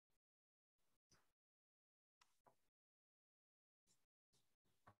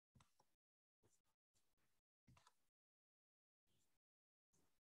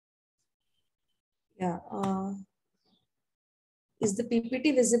Yeah. Is the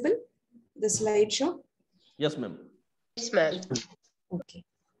PPT visible? The slideshow? Yes, ma'am. Yes, ma'am. Okay.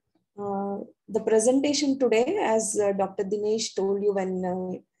 The presentation today, as Dr. Dinesh told you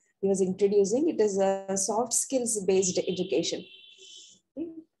when he was introducing, it is a soft skills based education. Okay.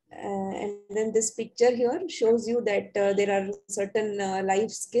 And then this picture here shows you that there are certain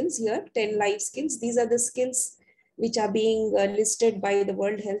life skills here, 10 life skills. These are the skills which are being listed by the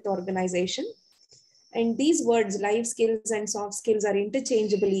World Health Organization. And these words, life skills and soft skills, are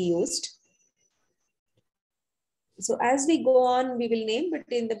interchangeably used. So as we go on, we will name, but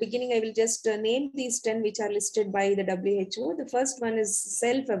in the beginning, I will just name these 10 which are listed by the WHO. The first one is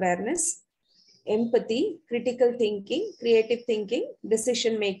self-awareness, empathy, critical thinking, creative thinking,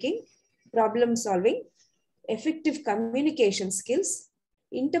 decision-making, problem solving, effective communication skills,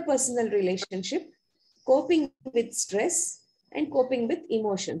 interpersonal relationship, coping with stress, and coping with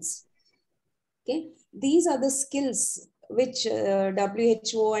emotions. Okay, these are the skills which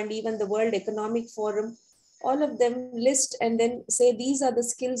WHO and even the World Economic Forum, all of them list and then say these are the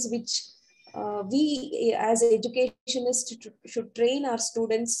skills which we as educationists should train our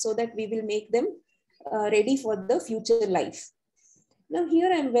students so that we will make them ready for the future life. Now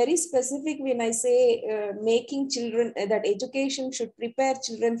here I'm very specific when I say making children, that education should prepare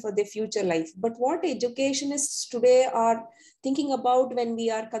children for their future life. But what educationists today are thinking about when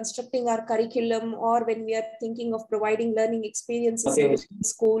we are constructing our curriculum or when we are thinking of providing learning experiences in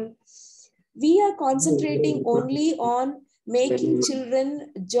school, we are concentrating only on making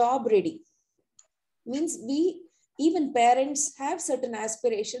children job ready. Means we, even parents have certain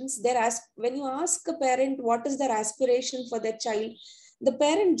aspirations. When you ask a parent what is their aspiration for their child, the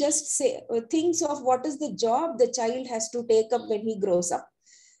parent just thinks of what is the job the child has to take up when he grows up.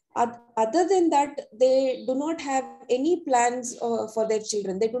 Other than that, they do not have any plans for their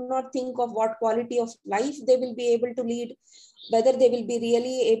children. They do not think of what quality of life they will be able to lead, whether they will be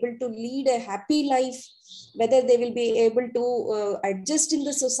really able to lead a happy life, whether they will be able to adjust in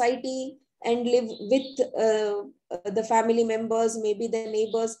the society and live with the family members, maybe the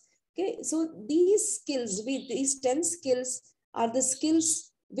neighbors. Okay, so these skills, these 10 skills are the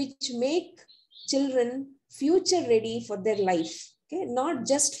skills which make children future ready for their life. Okay, not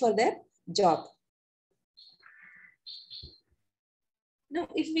just for their job. Now,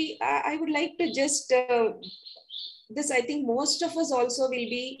 I would like to just, this, I think most of us also will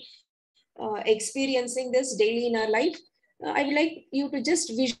be experiencing this daily in our life. I would like you to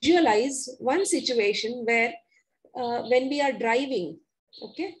just visualize one situation where when we are driving,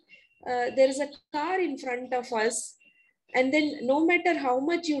 okay, there is a car in front of us, and then no matter how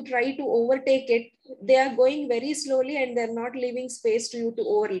much you try to overtake it, they are going very slowly and they're not leaving space to you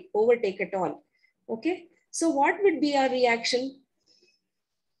to overtake at all. Okay, so what would be our reaction?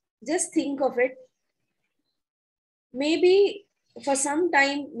 Just think of it. Maybe for some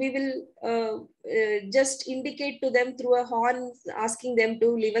time we will just indicate to them through a horn, asking them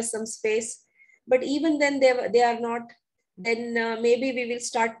to leave us some space. But even then they are not, then maybe we will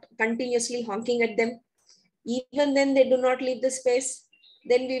start continuously honking at them. Even then they do not leave the space,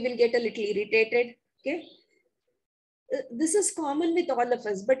 then we will get a little irritated. Okay, this is common with all of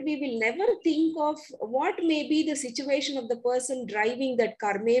us, but we will never think of what may be the situation of the person driving that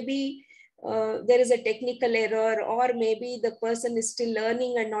car. Maybe there is a technical error, or maybe the person is still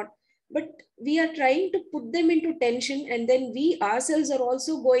learning and not, but we are trying to put them into tension, and then we ourselves are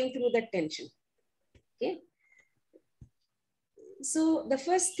also going through that tension. Okay, so the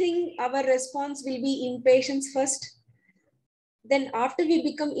first thing, our response will be impatience first. Then after we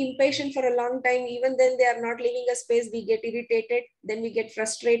become impatient for a long time, even then they are not leaving a space, we get irritated, then we get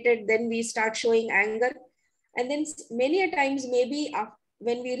frustrated, then we start showing anger. And then many a times, maybe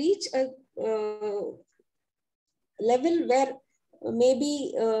when we reach a level where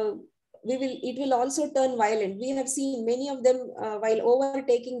maybe it will also turn violent. We have seen many of them while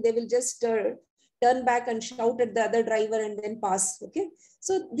overtaking, they will just turn back and shout at the other driver and then pass. Okay,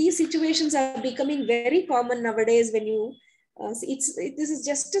 so these situations are becoming very common nowadays. When you this is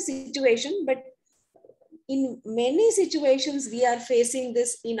just a situation, but in many situations we are facing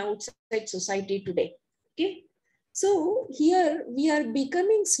this in outside society today. Okay, so here we are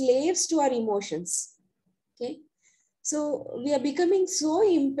becoming slaves to our emotions. Okay, so we are becoming so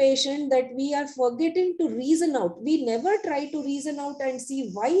impatient that we are forgetting to reason out. We never try to reason out and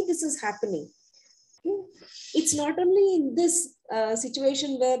see why this is happening. Okay? It's not only in this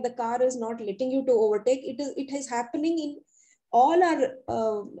situation where the car is not letting you to overtake. It is happening in all our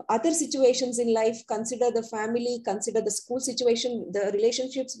other situations in life. Consider the family, consider the school situation, the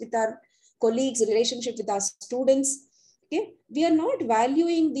relationships with our colleagues, relationship with our students. Okay, we are not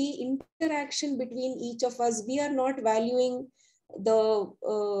valuing the interaction between each of us. We are not valuing the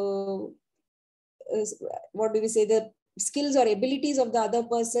what do we say, the skills or abilities of the other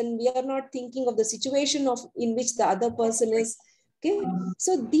person. We are not thinking of the situation of in which the other person is. Okay,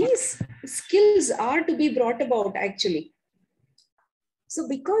 so these skills are to be brought about actually. So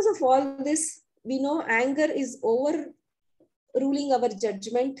because of all this, we know anger is overruling our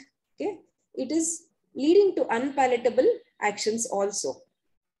judgment. Okay, it is leading to unpalatable actions also.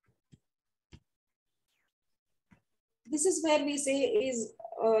 This is where we say is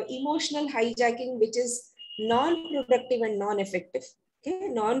emotional hijacking, which is non-productive and non-effective. Okay,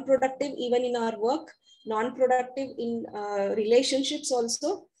 non-productive even in our work, non-productive in relationships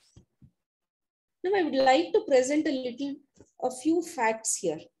also. Now I would like to present a few facts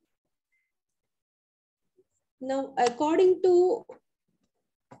here. Now, according to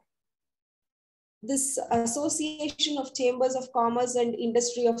this Association of Chambers of Commerce and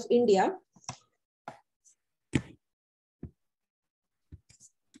Industry of India,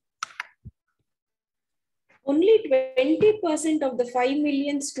 only 20% of the 5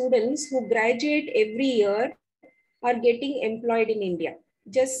 million students who graduate every year are getting employed in India.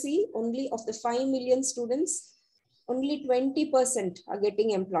 Just see, only of the 5 million students, only 20% are getting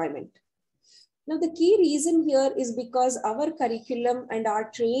employment. Now, the key reason here is because our curriculum and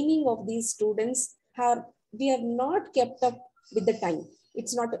our training of these students we have not kept up with the time.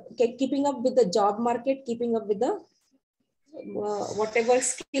 It's not keeping up with the job market, keeping up with the whatever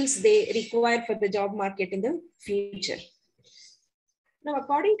skills they require for the job market in the future. Now,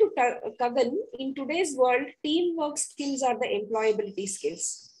 according to Kagan, in today's world, teamwork skills are the employability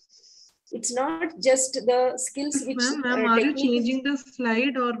skills. It's not just the skills which... Ma'am, are you changing the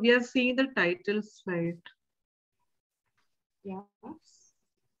slide or we are seeing the title slide? Yeah.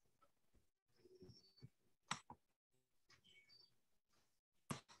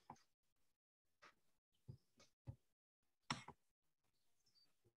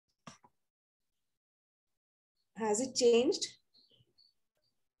 Has it changed?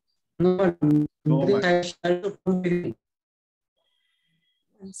 No. One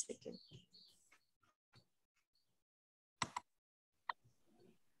second.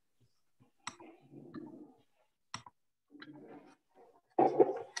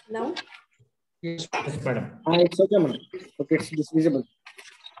 Now? Yes, madam. It's okay, madam. Okay, it's visible.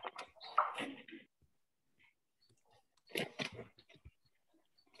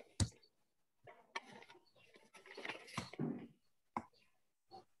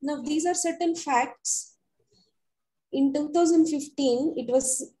 Now, these are certain facts. In 2015, it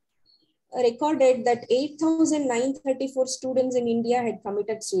was recorded that 8,934 students in India had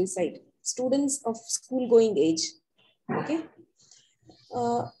committed suicide. Students of school-going age. Okay.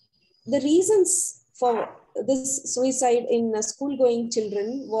 The reasons for this suicide in school-going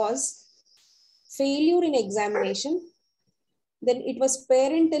children was failure in examination. Then it was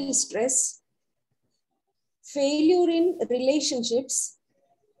parental stress, failure in relationships.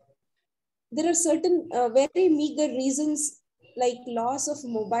 There are certain very meager reasons like loss of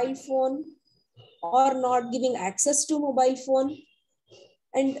mobile phone or not giving access to mobile phone,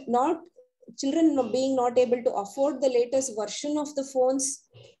 and children being not able to afford the latest version of the phones,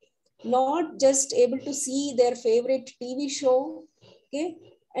 not just able to see their favorite TV show. Okay.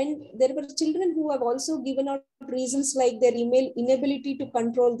 And there were children who have also given out reasons like their inability to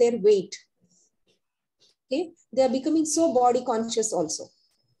control their weight. Okay. They are becoming so body conscious also.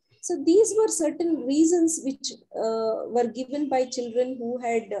 So these were certain reasons which were given by children who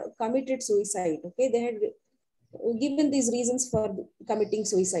had committed suicide. Okay, they had given these reasons for committing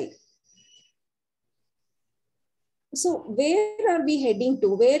suicide. So where are we heading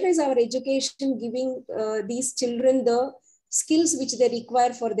to? Where is our education giving these children the skills which they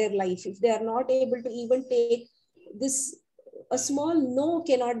require for their life? If they are not able to even take this, a small no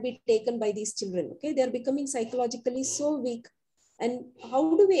cannot be taken by these children. Okay, they are becoming psychologically so weak. And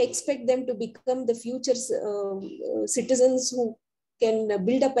how do we expect them to become the future citizens who can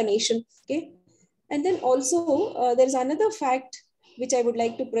build up a nation? Okay. And then also there's another fact which I would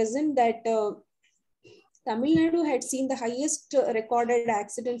like to present, that Tamil Nadu had seen the highest recorded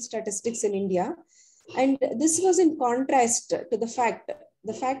accident statistics in India. And this was in contrast to the fact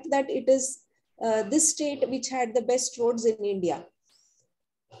that it is this state which had the best roads in India.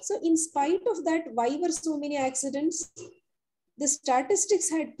 So in spite of that, why were so many accidents? The statistics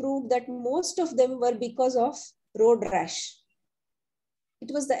had proved that most of them were because of road rash.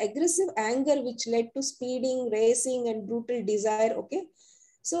 It was the aggressive anger which led to speeding, racing, and brutal desire. Okay.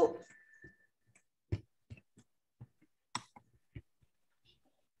 So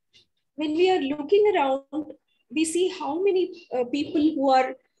when we are looking around, we see how many people who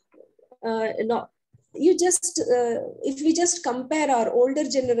are not, you just, if we just compare our older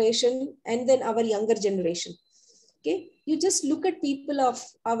generation and then our younger generation, okay, you just look at people of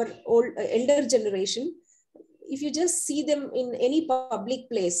our elder generation. If you just see them in any public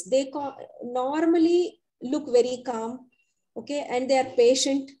place, they normally look very calm, okay, and they are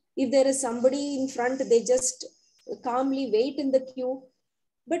patient. If there is somebody in front, they just calmly wait in the queue.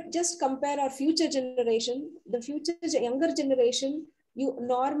 But just compare our future generation, the future younger generation, you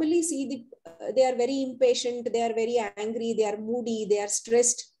normally see they are very impatient, they are very angry, they are moody, they are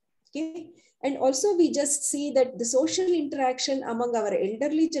stressed, okay. And also we just see that the social interaction among our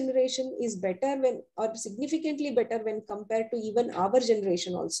elderly generation is better when, or significantly better when compared to even our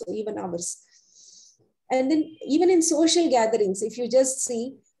generation also, even ours. And then even in social gatherings, if you just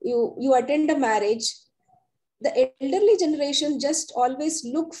see, you attend a marriage, the elderly generation just always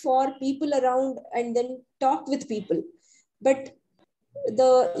look for people around and then talk with people. But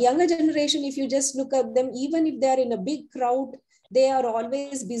the younger generation, if you just look at them, even if they are in a big crowd, they are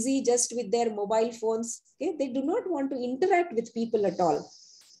always busy just with their mobile phones. Okay? They do not want to interact with people at all.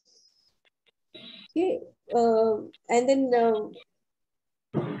 Okay? And then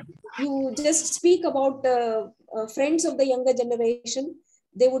you just speak about friends of the younger generation.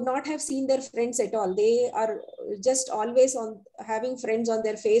 They would not have seen their friends at all. They are just always on having friends on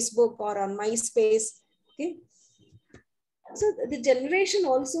their Facebook or on MySpace. Okay. So the generation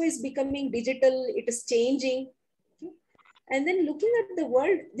also is becoming digital. It is changing. Okay. And then looking at the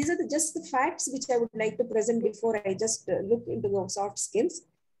world, these are just the facts which I would like to present before I just look into the soft skills.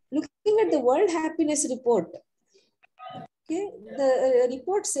 Looking at the World Happiness Report. Okay. The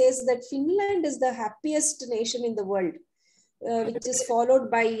report says that Finland is the happiest nation in the world. Which is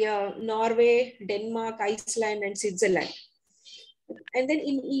followed by Norway, Denmark, Iceland, and Switzerland. And then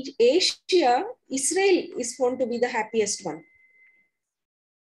in Asia, Israel is found to be the happiest one.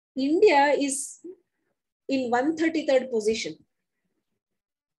 India is in 133rd position.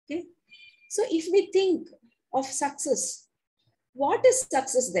 Okay. So if we think of success, what is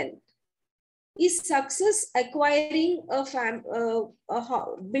success then? Is success acquiring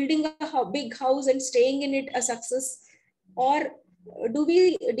building a big house and staying in it a success? Or do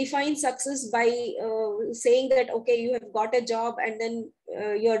we define success by saying that, okay, you have got a job and then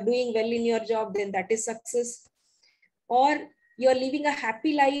you're doing well in your job, then that is success? Or you're living a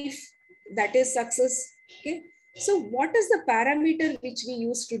happy life, that is success? Okay. So what is the parameter which we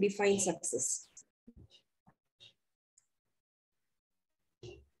use to define success?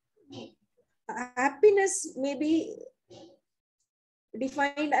 Happiness may be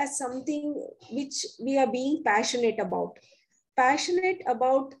defined as something which we are being passionate about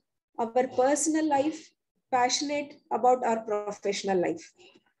our personal life, passionate about our professional life.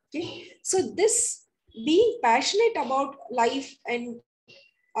 Okay. So this being passionate about life and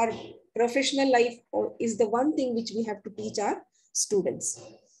our professional life is the one thing which we have to teach our students.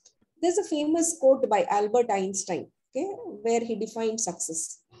 There's a famous quote by Albert Einstein, okay, where he defined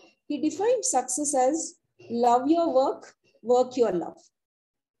success. He defined success as love your work, work your love.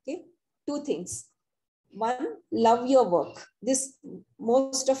 Okay, two things. One, love your work. This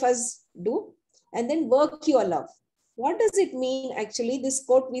most of us do. And then work your love. What does it mean actually? This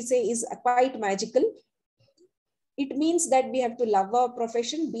quote we say is quite magical. It means that we have to love our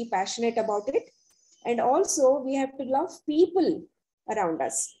profession, be passionate about it. And also we have to love people around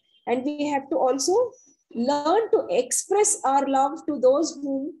us. And we have to also learn to express our love to those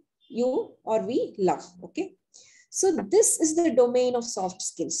whom you or we love. Okay. So this is the domain of soft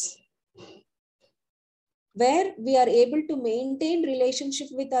skills, where we are able to maintain relationship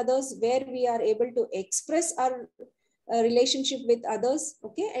with others, where we are able to express our relationship with others,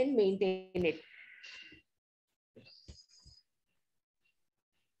 okay, and maintain it.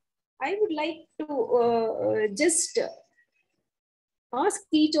 I would like to just ask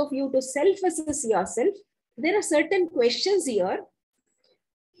each of you to self-assess yourself. There are certain questions here.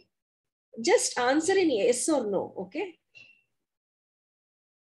 Just answer in yes or no, okay?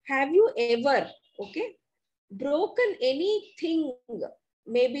 Have you ever, okay, broken anything?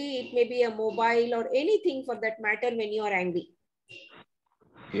 Maybe it may be a mobile or anything for that matter when you are angry.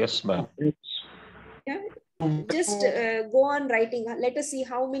 Yes, ma'am. Yeah. Just go on writing. Let us see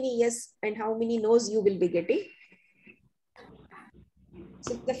how many yes and how many no's you will be getting.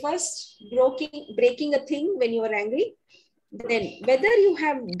 So the first, breaking a thing when you are angry. Then whether you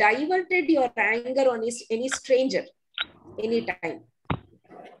have diverted your anger on any stranger anytime.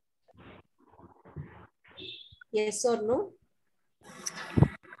 Yes or no?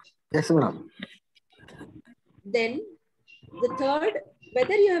 Yes, ma'am. Then the third,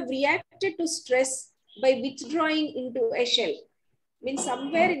 whether you have reacted to stress by withdrawing into a shell. Means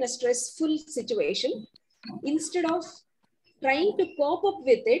somewhere in a stressful situation, instead of trying to cope up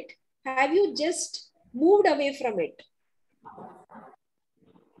with it, have you just moved away from it?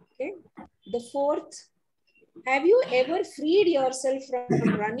 Okay. The fourth, have you ever freed yourself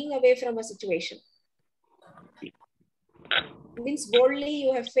from running away from a situation? Means boldly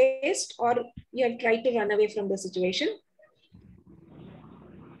you have faced or you have tried to run away from the situation.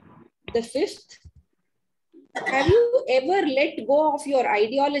 The fifth, have you ever let go of your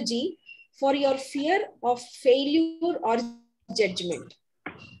ideology for your fear of failure or judgment?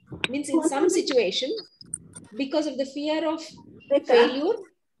 Means in some situation, because of the fear of failure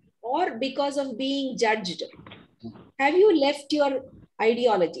or because of being judged, have you left your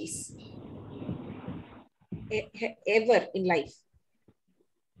ideologies ever in life?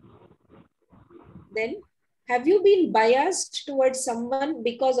 Then, have you been biased towards someone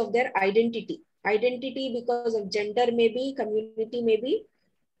because of their identity? Identity because of gender maybe, community maybe.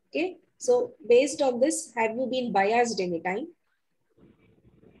 Okay. So based on this, have you been biased anytime?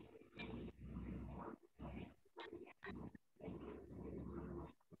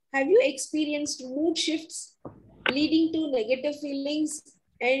 Have you experienced mood shifts leading to negative feelings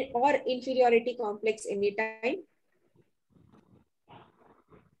and or inferiority complex anytime?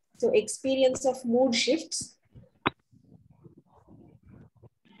 So experience of mood shifts.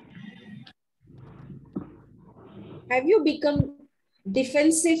 Have you become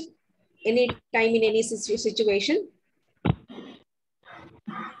defensive anytime in any situation?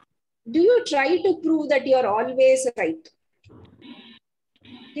 Do you try to prove that you are always right?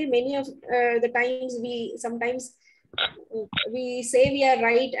 Okay, many of the times sometimes we say we are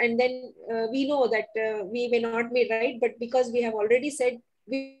right, and then we know that we may not be right, but because we have already said,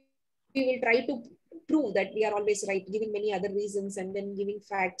 we will try to prove that we are always right, giving many other reasons and then giving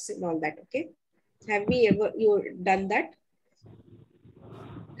facts and all that. Okay. Have you done that?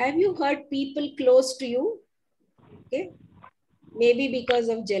 Have you hurt people close to you? Okay. Maybe because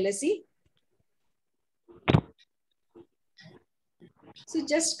of jealousy. So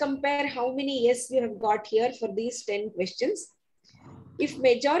just compare how many yes you have got here for these 10 questions. If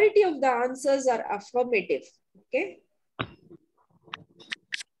majority of the answers are affirmative, okay.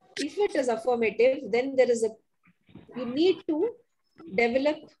 If it is affirmative, then you need to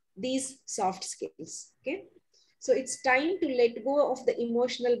develop these soft skills, okay. So it's time to let go of the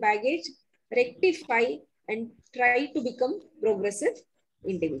emotional baggage, rectify, and try to become progressive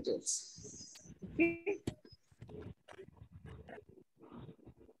individuals. Okay.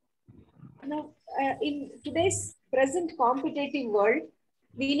 Now, in today's present competitive world,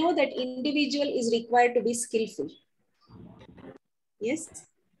 we know that individual is required to be skillful. Yes.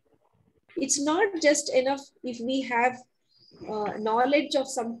 It's not just enough if we have knowledge of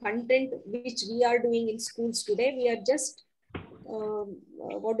some content which we are doing in schools today. We are just,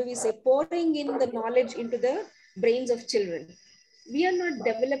 pouring in the knowledge into the brains of children. We are not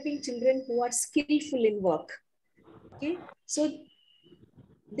developing children who are skillful in work. Okay. So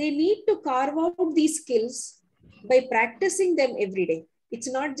they need to carve out these skills by practicing them every day.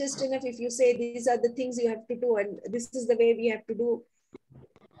 It's not just enough if you say these are the things you have to do and this is the way we have to do.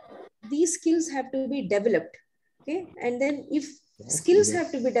 These skills have to be developed. Okay. And then if skills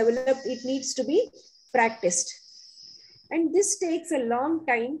have to be developed, it needs to be practiced. And this takes a long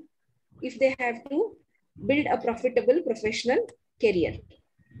time if they have to build a profitable professional career.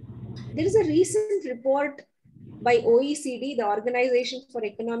 There is a recent report by OECD, the Organization for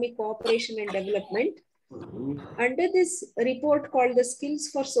Economic Cooperation and Development. Under this report called the Skills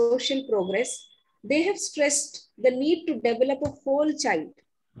for Social Progress, they have stressed the need to develop a whole child.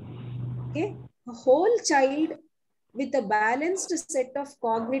 Okay, a whole child with a balanced set of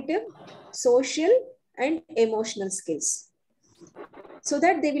cognitive, social, and emotional skills, so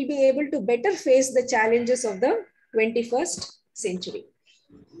that they will be able to better face the challenges of the 21st century.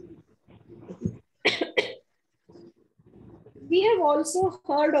 We have also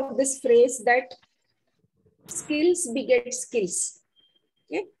heard of this phrase that skills beget skills.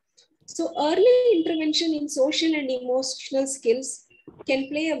 Okay? So early intervention in social and emotional skills can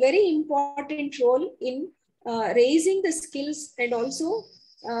play a very important role in raising the skills and also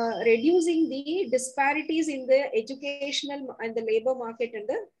reducing the disparities in the educational and the labor market and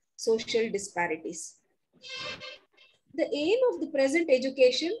the social disparities. The aim of the present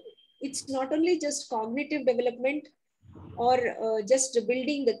education, it's not only just cognitive development or just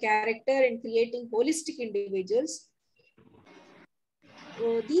building the character and creating holistic individuals.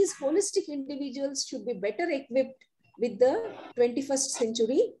 These holistic individuals should be better equipped with the 21st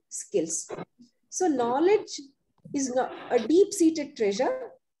century skills. So knowledge is not a deep-seated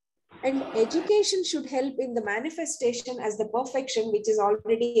treasure. And education should help in the manifestation as the perfection which is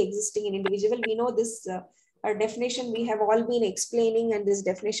already existing in individual. We know this our definition we have all been explaining, and this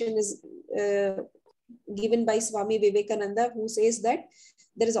definition is given by Swami Vivekananda, who says that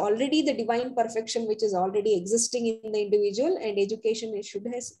there is already the divine perfection which is already existing in the individual, and education should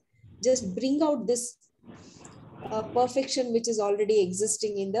just bring out this perfection which is already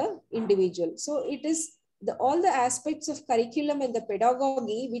existing in the individual. So it is all the aspects of curriculum and the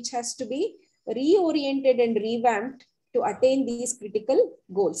pedagogy which has to be reoriented and revamped to attain these critical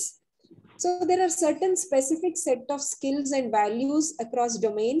goals. So there are certain specific set of skills and values across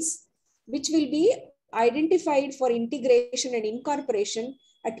domains which will be identified for integration and incorporation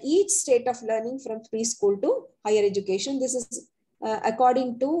at each state of learning from preschool to higher education. This is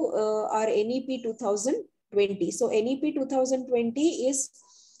according to our NEP 2020. So NEP 2020 is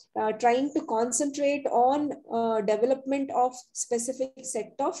trying to concentrate on development of specific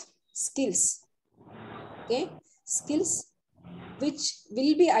set of skills. Okay, skills which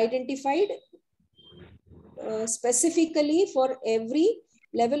will be identified specifically for every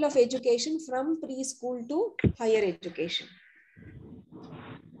level of education from preschool to higher education.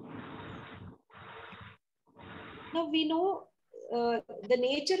 Now we know the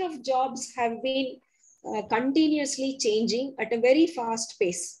nature of jobs have been continuously changing at a very fast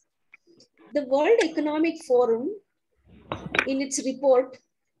pace. The World Economic Forum, in its report,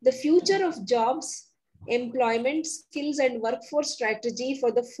 The Future of Jobs, Employment, Skills and Workforce Strategy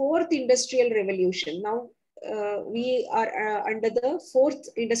for the Fourth Industrial Revolution. Now, we are under the Fourth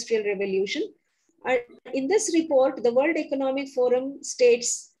Industrial Revolution. And in this report, the World Economic Forum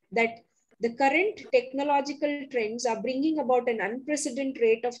states that the current technological trends are bringing about an unprecedented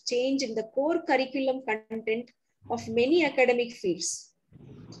rate of change in the core curriculum content of many academic fields.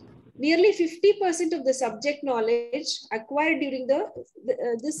 Nearly 50% of the subject knowledge acquired during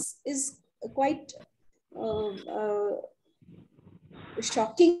this is quite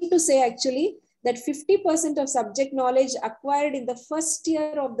shocking to say actually, that 50% of subject knowledge acquired in the first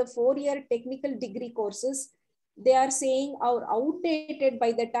year of the 4-year technical degree courses, they are saying are outdated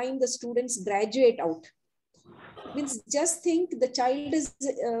by the time the students graduate out. Means just think the child is,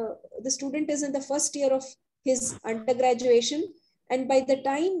 the student is in the first year of his undergraduation, and by the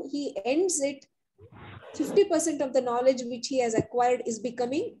time he ends it, 50% of the knowledge which he has acquired is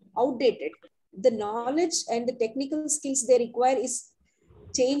becoming outdated. The knowledge and the technical skills they require is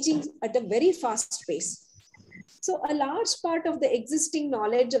changing at a very fast pace. So a large part of the existing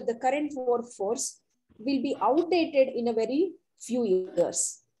knowledge of the current workforce will be outdated in a very few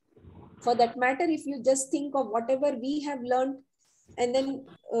years. For that matter, if you just think of whatever we have learned, and then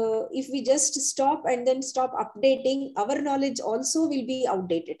if we just stop and then stop updating, our knowledge also will be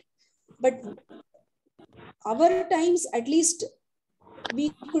outdated. But our times, at least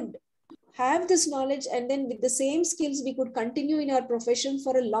we could have this knowledge, and then with the same skills, we could continue in our profession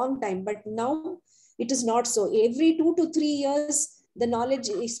for a long time. But now it is not so. Every 2 to 3 years, the knowledge,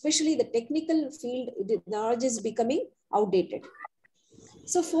 especially the technical field, the knowledge is becoming outdated.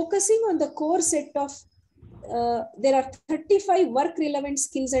 So focusing on the core set of, there are 35 work relevant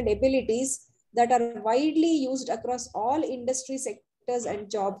skills and abilities that are widely used across all industry sectors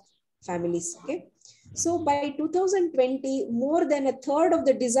and job families. Okay. So by 2020, more than a third of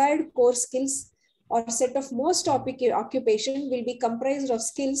the desired core skills or set of most occupation will be comprised of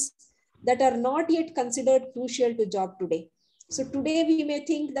skills that are not yet considered crucial to job today. So today we may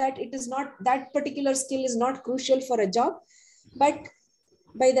think that it is not, that particular skill is not crucial for a job, but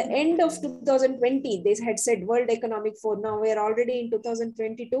by the end of 2020, they had said, World Economic Forum, now we are already in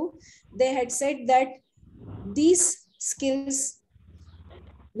 2022, they had said that these skills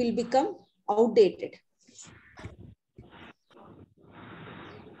will become outdated.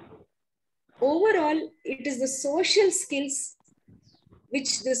 Overall, it is the social skills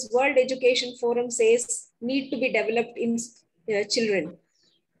which this World Education Forum says need to be developed in children.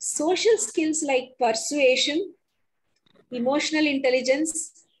 Social skills like persuasion, emotional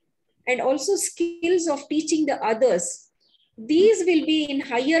intelligence, and also skills of teaching the others. These will be in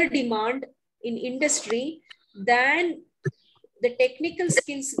higher demand in industry than the technical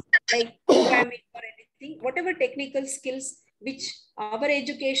skills like programming or anything, whatever technical skills which our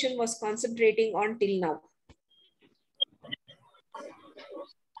education was concentrating on till now.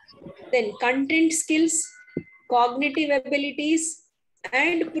 Then content skills, cognitive abilities,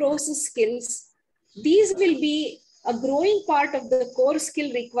 and process skills. These will be a growing part of the core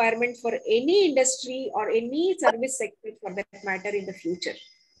skill requirement for any industry or any service sector for that matter in the future.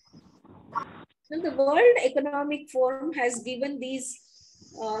 So the World Economic Forum has given these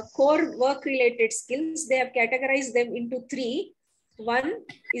core work-related skills. They have categorized them into 3. One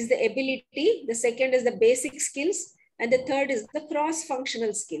is the ability, the second is the basic skills, and the third is the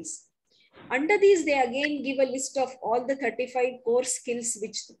cross-functional skills. Under these, they again give a list of all the 35 core skills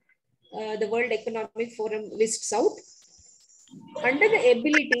which the World Economic Forum lists out. Under the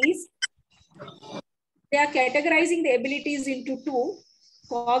abilities, they are categorizing the abilities into two: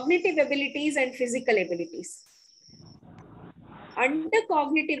 cognitive abilities and physical abilities. Under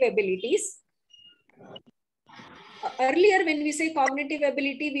cognitive abilities, earlier when we say cognitive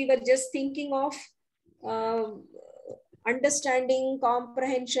ability, we were just thinking of understanding,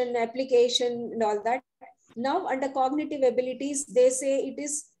 comprehension, application, and all that. Now, under cognitive abilities, they say it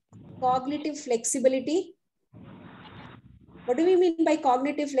is cognitive flexibility. What do we mean by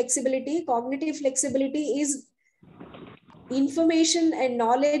cognitive flexibility? Cognitive flexibility is information and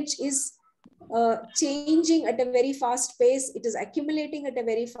knowledge is changing at a very fast pace. It is accumulating at a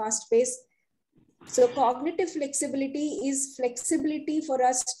very fast pace. So cognitive flexibility is flexibility for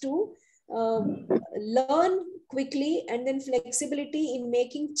us to learn quickly, and then flexibility in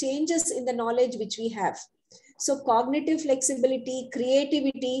making changes in the knowledge which we have. So cognitive flexibility,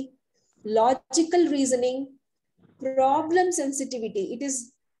 creativity, logical reasoning, problem sensitivity. It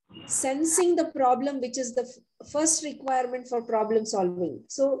is sensing the problem, which is the first requirement for problem solving.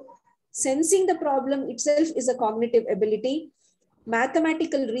 So sensing the problem itself is a cognitive ability.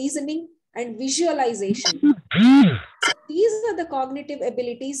 Mathematical reasoning and visualization. So these are the cognitive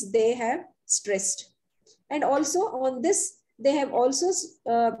abilities they have stressed. And also on this, they have also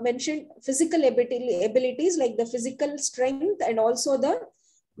mentioned physical abilities like the physical strength and also the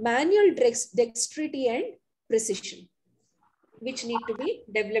manual dexterity and precision, which need to be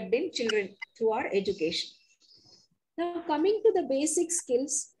developed in children through our education. Now, coming to the basic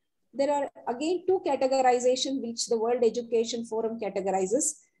skills, there are again two categorizations which the World Education Forum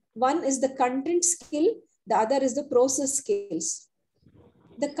categorizes. One is the content skill, the other is the process skills.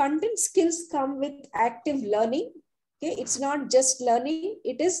 The content skills come with active learning. Okay, it's not just learning,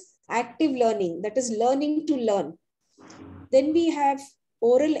 it is active learning, that is learning to learn. Then we have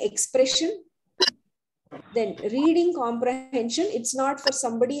oral expression, then reading comprehension. It's not for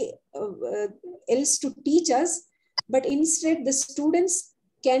somebody else to teach us, but instead the students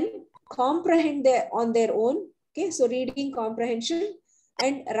can comprehend on their own. Okay, so reading comprehension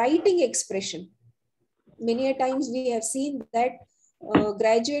and writing expression. Many a times we have seen that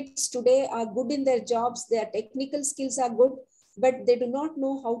graduates today are good in their jobs, their technical skills are good, but they do not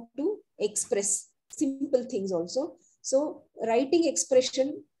know how to express simple things also. So writing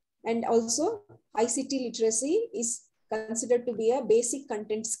expression and also ICT literacy is considered to be a basic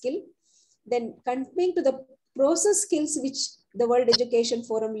content skill. Then coming to the process skills which the World Education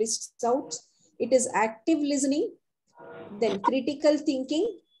Forum lists out, it is active listening, then critical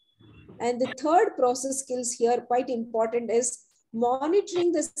thinking, and the third process skills here, quite important, is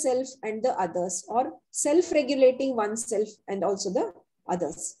monitoring the self and the others, or self-regulating oneself and also the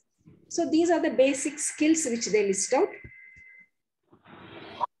others. So these are the basic skills which they list out.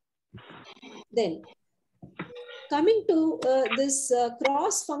 Then coming to this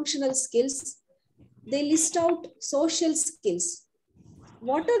cross-functional skills, they list out social skills.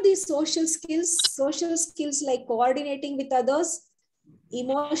 What are these social skills? Social skills like coordinating with others,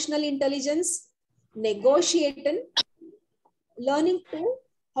 emotional intelligence, negotiating, learning to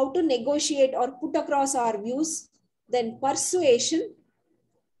how to negotiate or put across our views, then persuasion,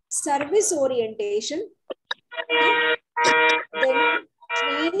 service orientation, then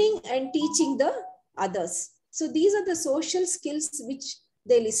training and teaching the others. So these are the social skills which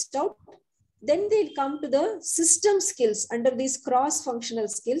they list out. Then they come to the system skills under these cross-functional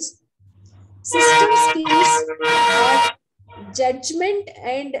skills. System skills are judgment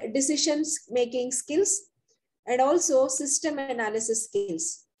and decision-making skills, and also system analysis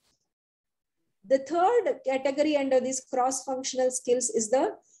skills. The third category under these cross-functional skills is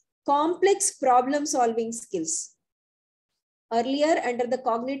the complex problem-solving skills. Earlier, under the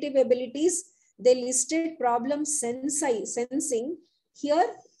cognitive abilities, they listed problem sensing. Here,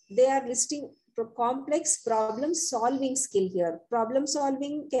 they are listing complex problem-solving skill here.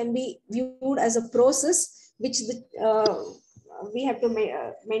 Problem-solving can be viewed as a process which we have to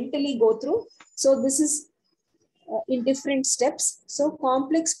mentally go through. So this is in different steps. So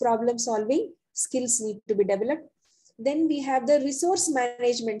complex problem-solving skills need to be developed. Then we have the resource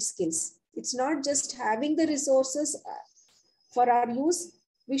management skills. It's not just having the resources for our use.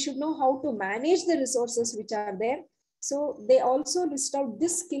 We should know how to manage the resources which are there. So they also list out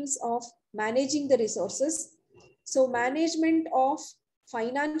these skills of managing the resources. So management of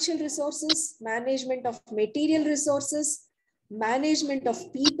financial resources, management of material resources, management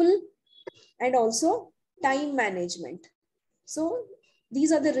of people, and also time management. So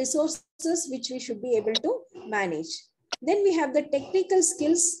these are the resources which we should be able to manage. Then we have the technical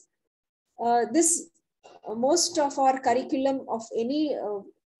skills. Most of our curriculum of any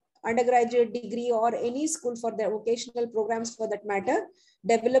undergraduate degree or any school for their vocational programs for that matter,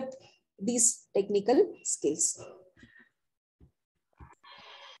 develop these technical skills.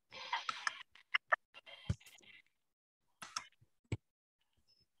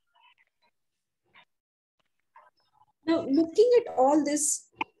 Now, looking at all this,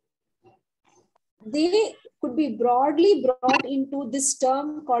 they could be broadly brought into this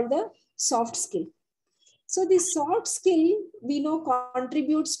term called the soft skill. So the soft skill, we know,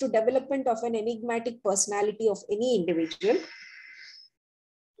 contributes to development of an enigmatic personality of any individual.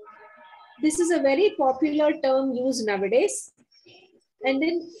 This is a very popular term used nowadays. And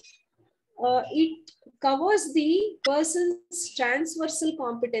then it covers the person's transversal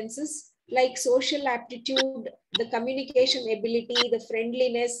competences like social aptitude, the communication ability, the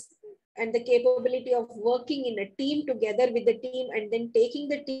friendliness, and the capability of working in a team together with the team and then taking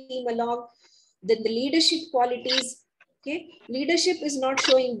the team along. Then the leadership qualities. Okay, leadership is not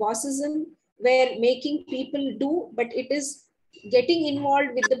showing bossism where making people do, but it is getting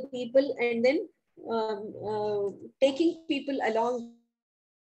involved with the people and then taking people along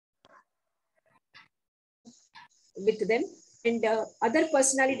with them, and other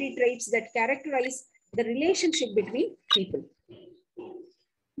personality traits that characterize the relationship between people.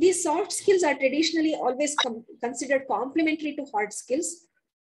 These soft skills are traditionally always considered complementary to hard skills.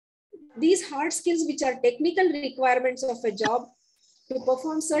 These hard skills, which are technical requirements of a job to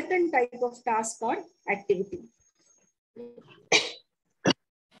perform certain type of task or activity.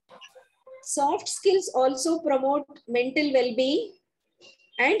 Soft skills also promote mental well-being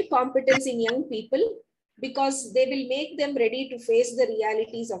and competence in young people because they will make them ready to face the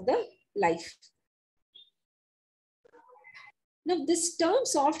realities of the life. Now, this term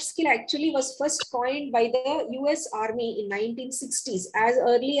soft skill actually was first coined by the US Army in 1960s. As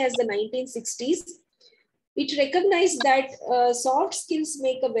early as the 1960s, it recognized that soft skills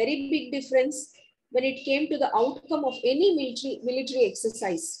make a very big difference when it came to the outcome of any military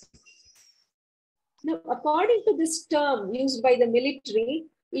exercise. Now, according to this term used by the military,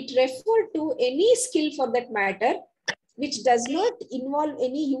 it referred to any skill for that matter, which does not involve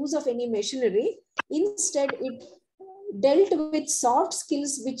any use of any machinery. Instead, it dealt with soft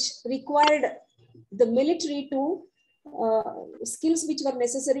skills which required the military to, skills which were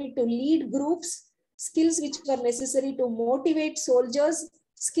necessary to lead groups, skills which were necessary to motivate soldiers,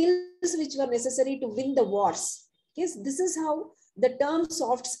 skills which were necessary to win the wars. Yes, this is how the term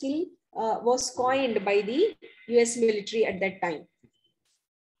soft skill was coined by the US military at that time.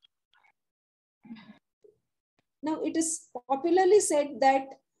 Now, it is popularly said that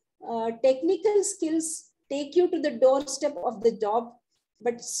technical skills take you to the doorstep of the job,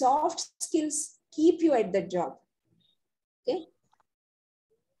 but soft skills keep you at the job. Okay.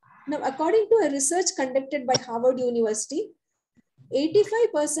 Now, according to a research conducted by Harvard University,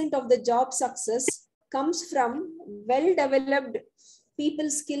 85% of the job success comes from well-developed people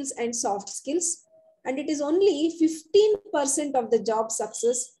skills and soft skills, and it is only 15% of the job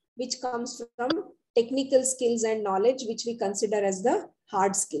success which comes from technical skills and knowledge, which we consider as the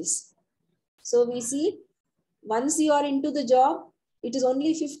hard skills. So we see once you are into the job, it is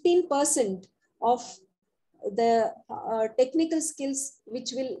only 15% of the technical skills which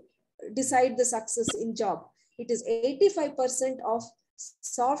will decide the success in job. It is 85% of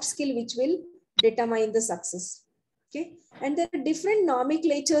soft skill which will determine the success. Okay, and there are different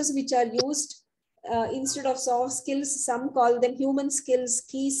nomenclatures which are used instead of soft skills. Some call them human skills,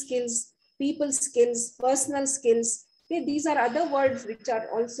 key skills, people skills, personal skills. Okay, these are other words which are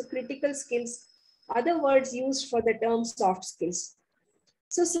also critical skills, other words used for the term soft skills.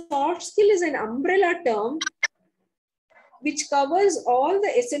 So soft skill is an umbrella term which covers all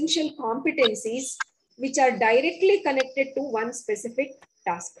the essential competencies which are directly connected to one specific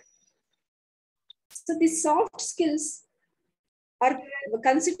task. So these soft skills are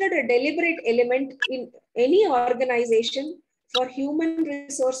considered a deliberate element in any organization for human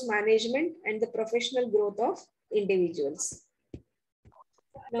resource management and the professional growth of individuals.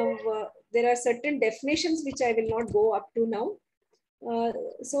 Now, there are certain definitions which I will not go up to now.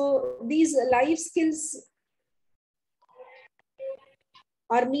 So these life skills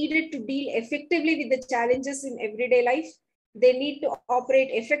are needed to deal effectively with the challenges in everyday life. They need to operate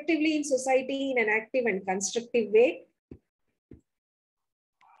effectively in society in an active and constructive way.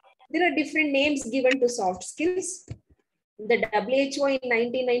 There are different names given to soft skills. The WHO in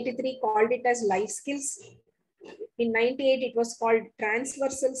 1993 called it as life skills. In 98, it was called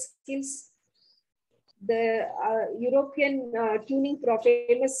transversal skills. The European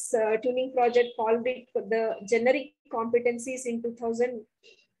famous tuning project called it the generic competencies in 2000.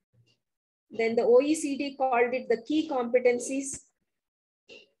 Then the OECD called it the key competencies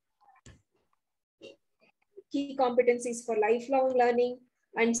for lifelong learning,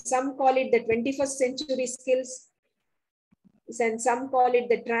 and some call it the 21st century skills, and some call it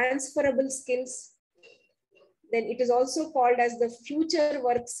the transferable skills. Then it is also called as the future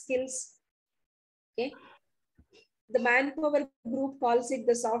work skills. Okay. The Manpower Group calls it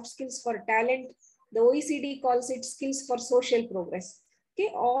the soft skills for talent. The OECD calls it skills for social progress. Okay,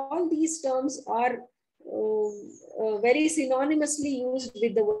 all these terms are very synonymously used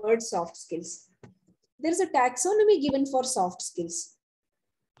with the word soft skills. There is a taxonomy given for soft skills.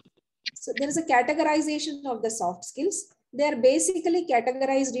 So there is a categorization of the soft skills. They are basically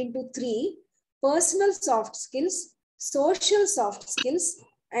categorized into three: personal soft skills, social soft skills,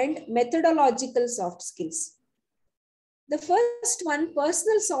 and methodological soft skills. The first one,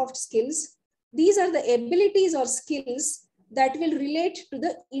 personal soft skills, these are the abilities or skills that will relate to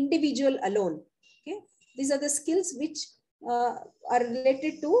the individual alone. Okay? These are the skills which are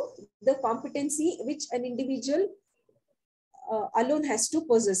related to the competency which an individual alone has to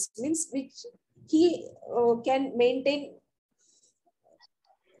possess, means which he can maintain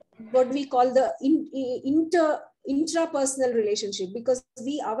what we call the intrapersonal relationship, because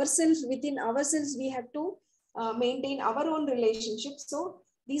we ourselves, within ourselves, we have to maintain our own relationship. So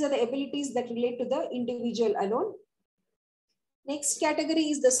these are the abilities that relate to the individual alone. Next category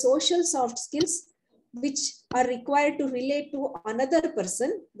is the social soft skills, which are required to relate to another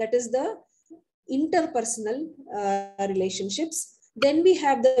person, that is the interpersonal relationships. Then we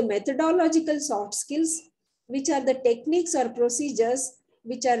have the methodological soft skills, which are the techniques or procedures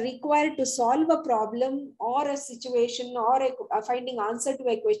which are required to solve a problem or a situation, or finding answer to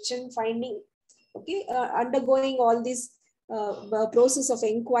a question, undergoing all this process of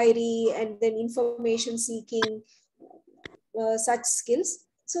inquiry and then information seeking, such skills.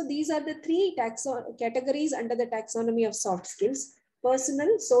 So these are the three categories under the taxonomy of soft skills: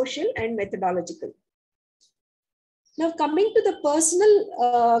 personal, social, and methodological. Now coming to the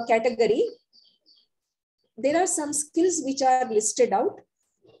personal category, there are some skills which are listed out.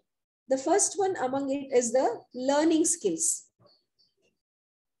 The first one among it is the learning skills.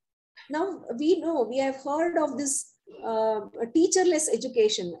 Now we have heard of this teacherless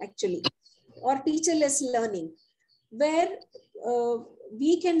education actually, or teacherless learning, where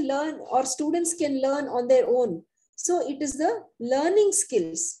we can learn, or students can learn on their own. So it is the learning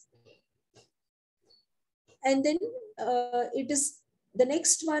skills. And then it is the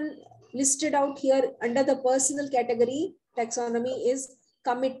next one listed out here under the personal category taxonomy is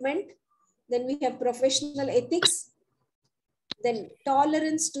commitment. Then we have professional ethics, then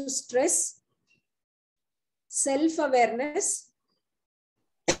tolerance to stress, self-awareness,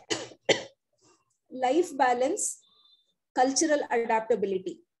 life balance, cultural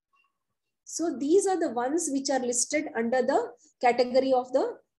adaptability. So these are the ones which are listed under the category of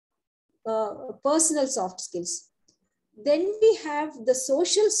the personal soft skills. Then we have the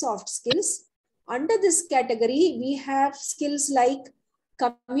social soft skills. Under this category, we have skills like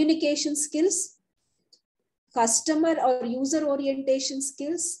communication skills, customer or user orientation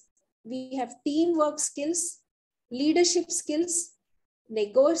skills. We have teamwork skills, leadership skills,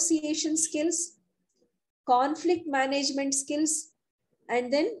 negotiation skills, conflict management skills,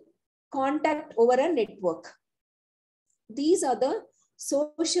 and then contact over a network. These are the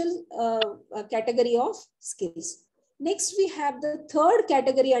social category of skills. Next, we have the third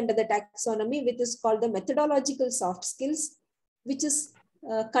category under the taxonomy, which is called the methodological soft skills, which is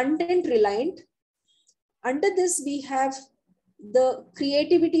content reliant. Under this, we have the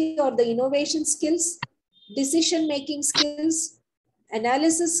creativity or the innovation skills, decision-making skills,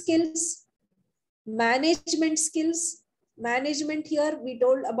 analysis skills, management skills. Management here, we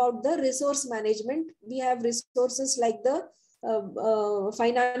told about the resource management. We have resources like the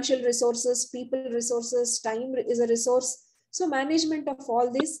financial resources, people resources, time is a resource. So management of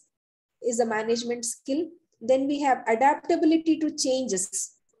all this is a management skill. Then we have adaptability to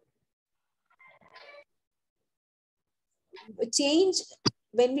changes. Change,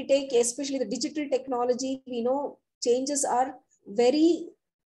 when we take especially the digital technology, we know changes are very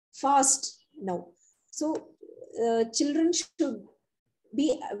fast now. So children should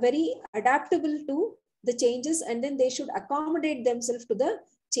be very adaptable to the changes, and then they should accommodate themselves to the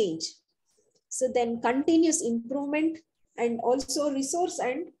change. So then continuous improvement, and also resource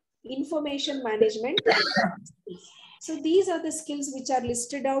and information management. So these are the skills which are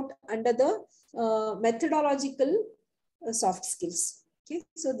listed out under the methodological soft skills. Okay,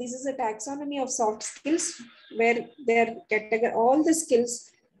 so this is a taxonomy of soft skills where all the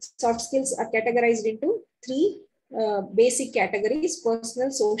skills, soft skills are categorized into three basic categories: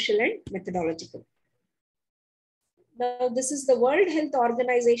 personal, social, and methodological. Now, this is the World Health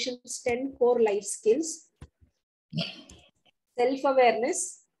Organization's 10 core life skills: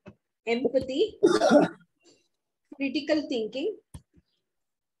 self-awareness, empathy, critical thinking,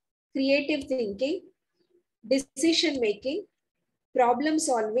 creative thinking, decision-making, problem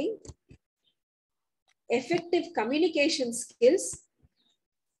solving, effective communication skills,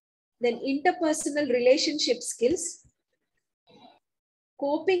 then interpersonal relationship skills,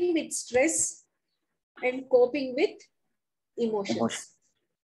 coping with stress, and coping with emotions.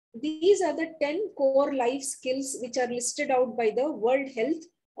 These are the 10 core life skills which are listed out by the World Health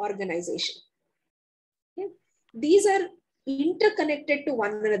Organization. Okay. These are interconnected to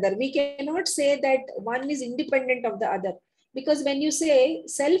one another. We cannot say that one is independent of the other, because when you say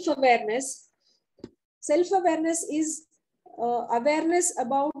self-awareness is awareness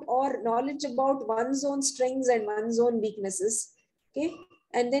about or knowledge about one's own strengths and one's own weaknesses. Okay.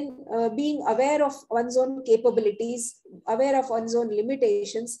 And then being aware of one's own capabilities, aware of one's own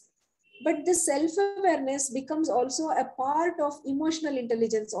limitations. But this self-awareness becomes also a part of emotional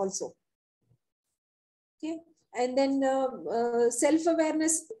intelligence also. Okay. And then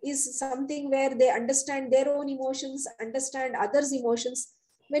self-awareness is something where they understand their own emotions, understand others' emotions.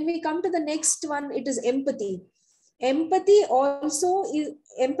 When we come to the next one, it is empathy. Empathy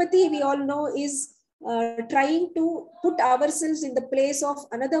we all know, is trying to put ourselves in the place of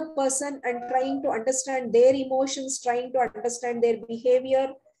another person and trying to understand their emotions, trying to understand their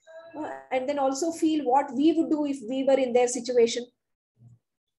behavior, and then also feel what we would do if we were in their situation.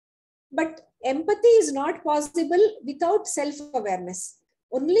 But empathy is not possible without self-awareness.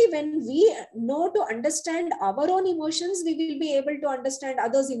 Only when we know to understand our own emotions, we will be able to understand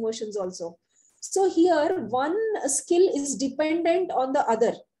others' emotions also. So here, one skill is dependent on the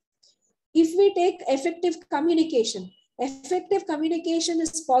other. If we take effective communication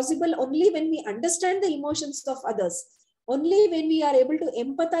is possible only when we understand the emotions of others, only when we are able to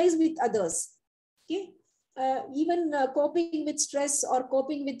empathize with others. Okay. Even coping with stress or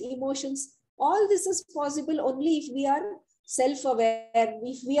coping with emotions, all this is possible only if we are self-aware,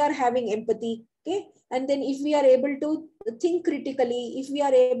 if we are having empathy. Okay. And then if we are able to think critically, if we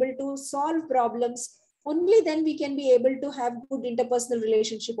are able to solve problems, only then we can be able to have good interpersonal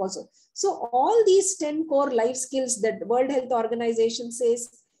relationship also. So all these 10 core life skills that World Health Organization says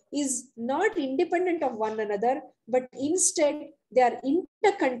is not independent of one another, but instead they are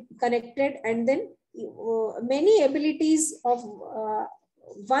interconnected, and then many abilities of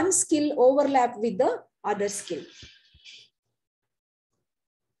one skill overlap with the other skill.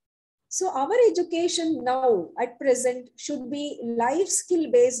 So our education now at present should be life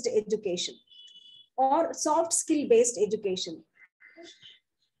skill based education or soft skill based education.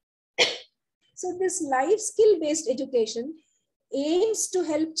 So this life skill based education aims to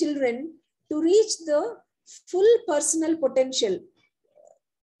help children to reach the full personal potential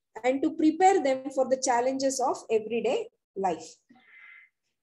and to prepare them for the challenges of everyday life.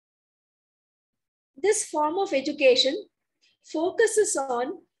 This form of education focuses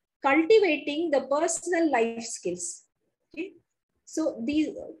on cultivating the personal life skills. Okay. So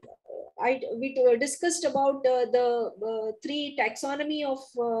we discussed about the three taxonomy of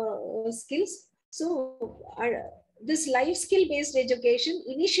skills. So this life skill based education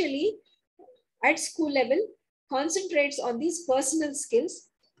initially at school level concentrates on these personal skills,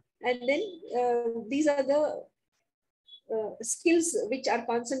 and then these are the skills which are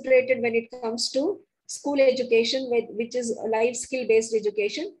concentrated when it comes to school education, which is life skill based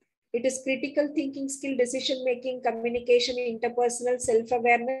education. It is critical thinking skill, decision making, communication, interpersonal,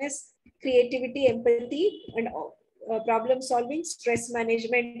 self-awareness, creativity, empathy, and problem solving, stress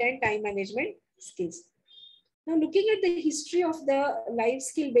management, and time management skills. Now, looking at the history of the life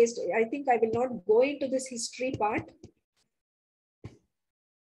skill based, I think I will not go into this history part.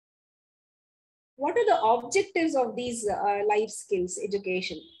 What are the objectives of these life skills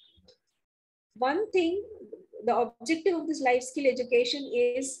education? One thing, the objective of this life skill education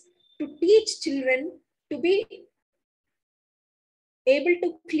is to teach children to be able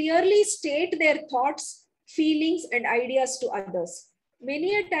to clearly state their thoughts, feelings, and ideas to others.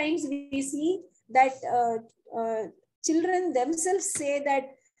 Many a times we see that children themselves say that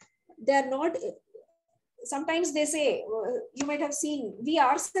they are not, sometimes they say, you might have seen, we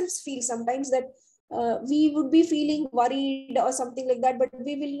ourselves feel sometimes that we would be feeling worried or something like that, but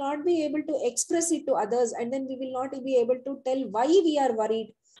we will not be able to express it to others, and then we will not be able to tell why we are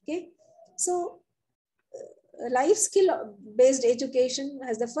worried. Okay. So life skill based education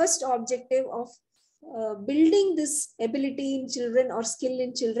has the first objective of building this ability in children or skill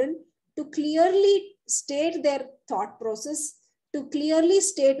in children to clearly state their thought process, to clearly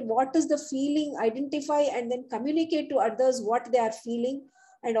state what is the feeling, identify and then communicate to others what they are feeling,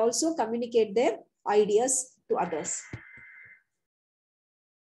 and also communicate their ideas to others.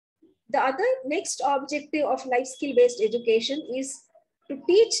 The other next objective of life skill based education is to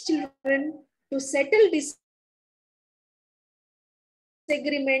teach children to settle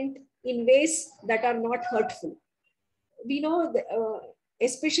disagreement in ways that are not hurtful. We know,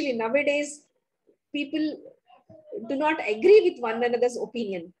 especially nowadays, people do not agree with one another's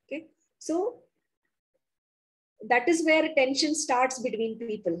opinion. Okay, so that is where tension starts between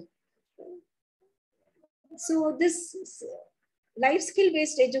people. So this life skill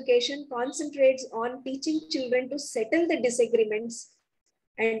based education concentrates on teaching children to settle the disagreements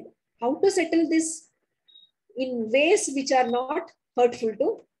and how to settle this in ways which are not hurtful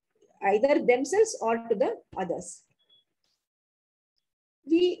to either themselves or to the others.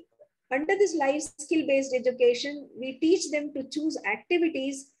 Under this life skill based education, we teach them to choose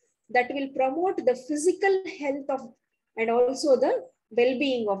activities that will promote the physical health of and also the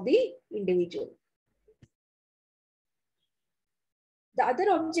well-being of the individual. The other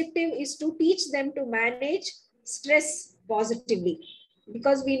objective is to teach them to manage stress positively,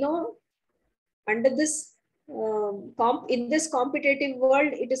 because we know under this in this competitive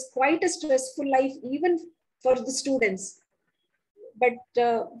world, it is quite a stressful life even for the students. But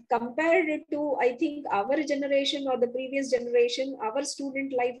compared to, I think, our generation or the previous generation, our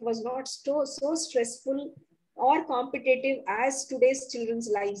student life was not so stressful or competitive as today's children's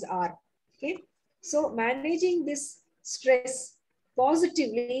lives are. Okay, so managing this stress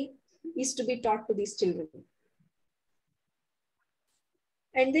positively is to be taught to these children.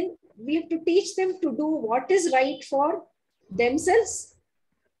 And then we have to teach them to do what is right for themselves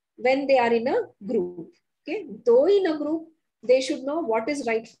when they are in a group. Okay, though in a group, they should know what is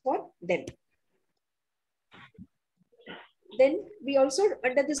right for them. Then we also,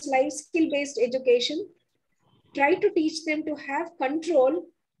 under this life skill based education, try to teach them to have control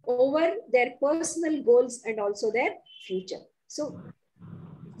over their personal goals and also their future. So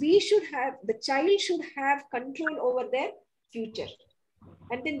the child should have control over their future.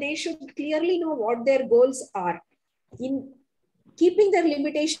 And then they should clearly know what their goals are. In keeping their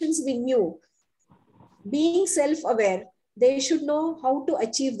limitations within you, being self-aware, they should know how to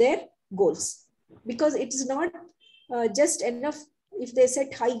achieve their goals. Because it is not just enough if they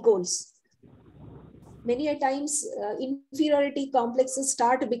set high goals. Many a times inferiority complexes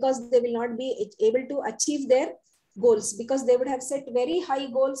start because they will not be able to achieve their goals, because they would have set very high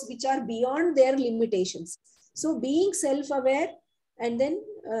goals which are beyond their limitations. So being self-aware and then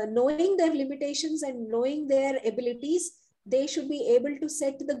knowing their limitations and knowing their abilities, they should be able to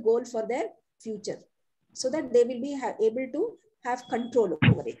set the goal for their future so that they will be able to have control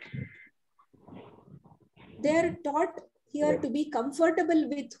over it. They are taught here to be comfortable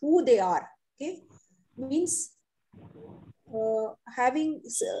with who they are. Okay, means having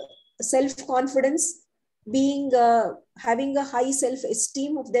self-confidence, having a high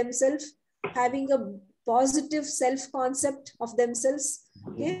self-esteem of themselves, having a positive self-concept of themselves.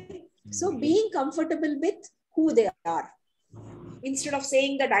 Okay, so being comfortable with who they are, instead of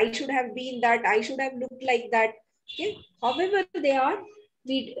saying that I should have been that, I should have looked like that. Okay, however they are,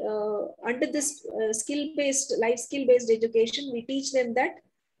 we under this life skill-based education, we teach them that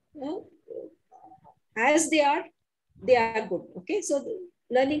as they are good. Okay, so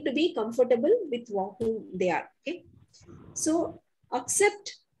learning to be comfortable with who they are. Okay, so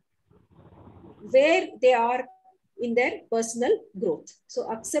accept where they are in their personal growth.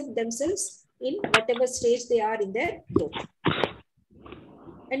 So accept themselves in whatever stage they are in their growth.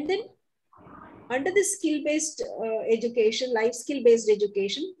 And then under the skill-based education, life skill-based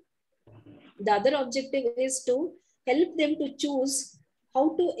education, the other objective is to help them to choose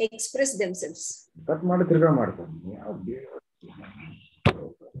how to express themselves. Then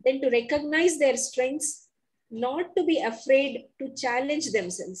to recognize their strengths, not to be afraid to challenge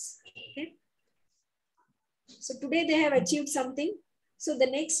themselves. Okay? So today they have achieved something. So the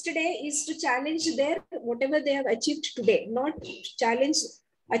next day is to challenge whatever they have achieved today, not challenge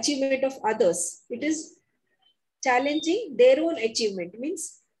achievement of others. It is challenging their own achievement,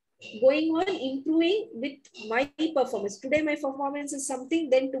 means going on improving with my performance. Today my performance is something,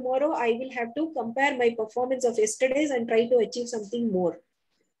 then tomorrow I will have to compare my performance of yesterday's and try to achieve something more.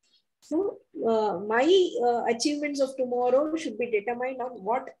 So my achievements of tomorrow should be determined on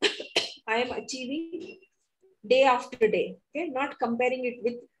what I am achieving day after day. Okay, not comparing it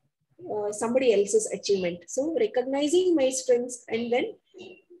with somebody else's achievement. So recognizing my strengths and then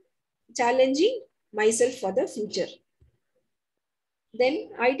challenging myself for the future. Then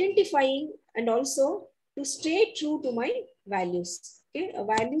identifying and also to stay true to my values. Okay, a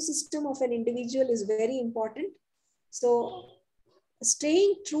value system of an individual is very important. So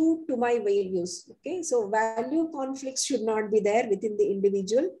staying true to my values. Okay, so value conflicts should not be there within the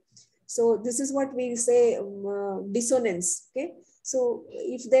individual. So this is what we say dissonance. Okay, so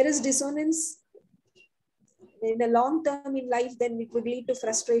if there is dissonance in the long term in life, then it would lead to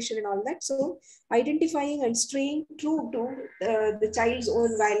frustration and all that. So identifying and staying true to the child's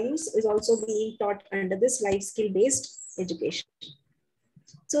own values is also being taught under this life skill based education.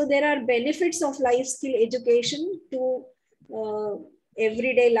 So there are benefits of life skill education to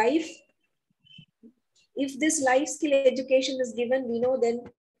everyday life. If this life skill education is given, we know then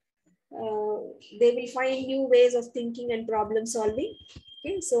they will find new ways of thinking and problem solving.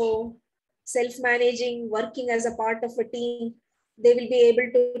 Okay, so self-managing, working as a part of a team, they will be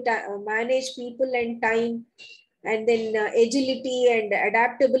able to manage people and time, and then agility and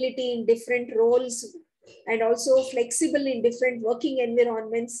adaptability in different roles, and also flexible in different working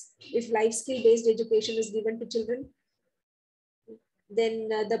environments if life skill based education is given to children. Then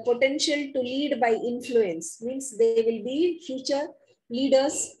the potential to lead by influence means they will be future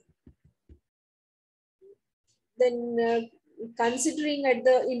leaders. Then considering at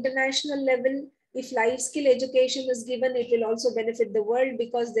the international level, if life skill education is given, it will also benefit the world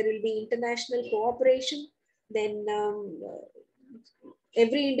because there will be international cooperation. Then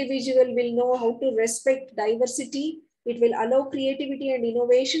every individual will know how to respect diversity. It will allow creativity and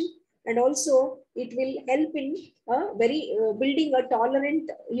innovation. And also it will help in building a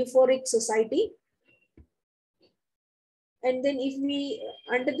tolerant, euphoric society. And then if we,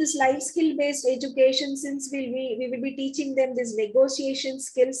 under this life skill based education, since we will be teaching them these negotiation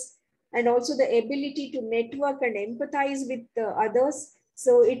skills and also the ability to network and empathize with others.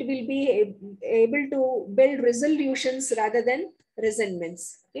 So it will be able to build resolutions rather than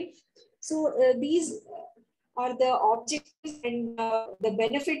resentments. Okay. So these are the objectives and the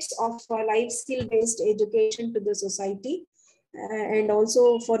benefits of life skill based education to the society and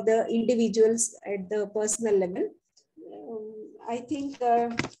also for the individuals at the personal level. I think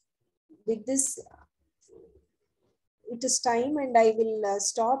with this, it is time and I will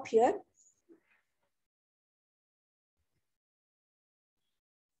stop here.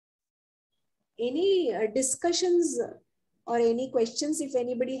 Any discussions or any questions if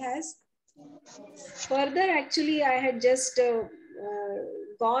anybody has? Further, actually, I had just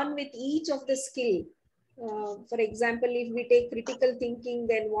gone with each of the skill. For example, if we take critical thinking,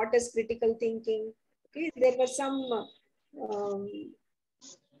 then what is critical thinking? Okay, there were some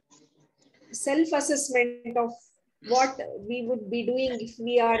self-assessment of what we would be doing if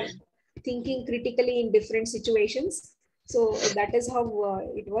we are thinking critically in different situations. So that is how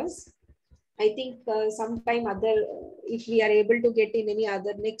it was. I think sometime other, if we are able to get in any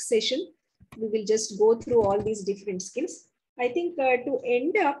other next session, we will just go through all these different skills. I think to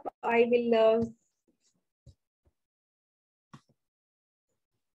end up, I will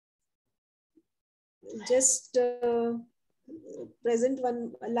just present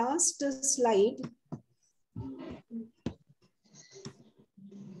one last slide.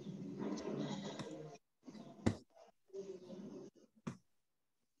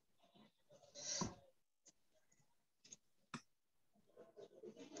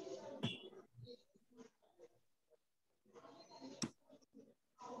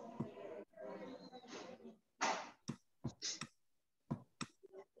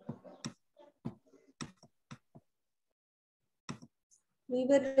 We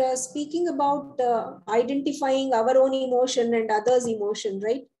were speaking about identifying our own emotion and others' emotion,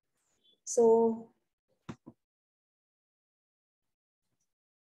 right? So,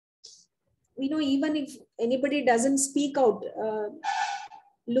 we know even if anybody doesn't speak out,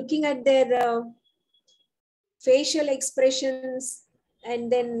 looking at their facial expressions and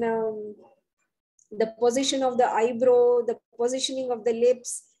then the position of the eyebrow, the positioning of the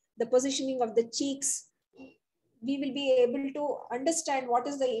lips, the positioning of the cheeks, we will be able to understand what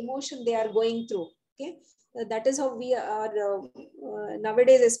is the emotion they are going through. Okay, that is how we are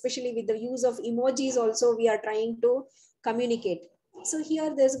nowadays, especially with the use of emojis also, we are trying to communicate. So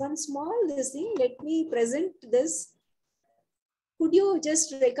here there's one small this thing. Let me present this. Could you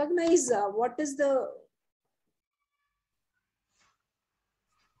just recognize what is the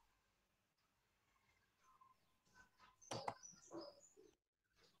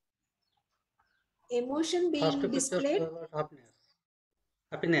emotion being displayed?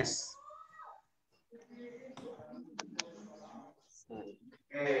 Happiness. Sorry.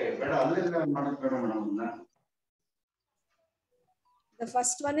 The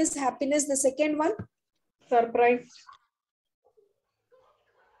first one is happiness. The second one? Surprised.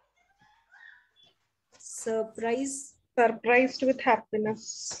 Surprise. Surprised with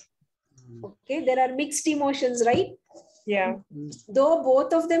happiness. Okay, there are mixed emotions, right? Yeah. Though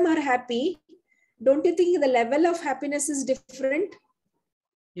both of them are happy, don't you think the level of happiness is different?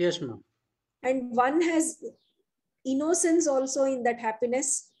 Yes, ma'am. And one has innocence also in that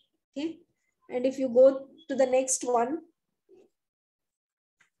happiness. Okay. And if you go to the next one,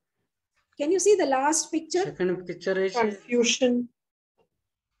 can you see the last picture? Second picture is Confusion.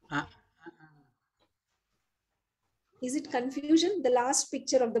 Is it confusion? The last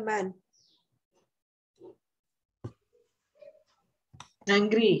picture of the man.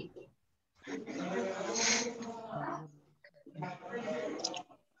 Angry.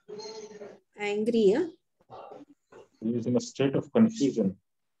 Angry, huh? He is in a state of confusion.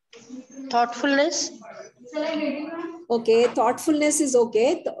 Thoughtfulness. Okay, thoughtfulness is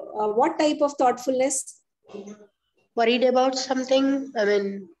okay. What type of thoughtfulness? Worried about something. I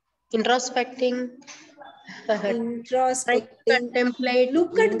mean, introspecting. Introspecting. Contemplate.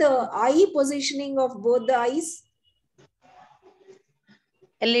 Look at the eye positioning of both the eyes.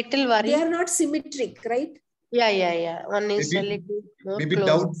 A little worried. They are not symmetric, right? Yeah. One is Maybe, a little more maybe close.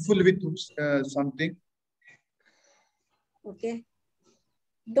 doubtful with something. Okay.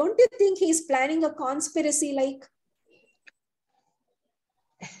 Don't you think he's planning a conspiracy like?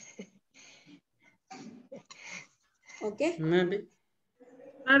 Okay. maybe.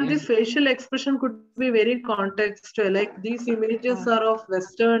 And this facial expression could be very contextual. Like these images are of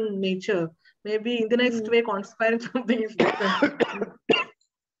Western nature. Maybe in the next way, conspiring something is different.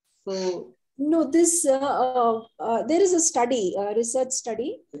 So no, this there is a study, a research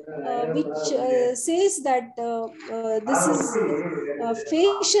study, which says that this is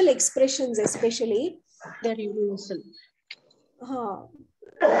facial expressions, especially. They're universal.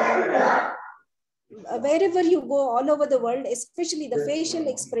 Wherever you go, all over the world, especially the facial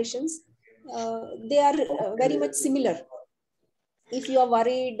expressions, they are very much similar. If you are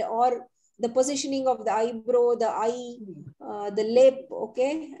worried, or the positioning of the eyebrow, the eye, the lip,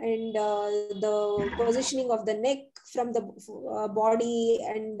 okay, and the positioning of the neck from the body,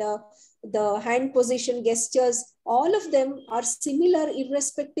 and the hand position, gestures, all of them are similar,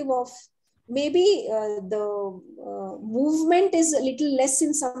 irrespective of maybe the movement is a little less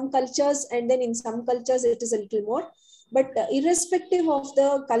in some cultures, and then in some cultures it is a little more. But irrespective of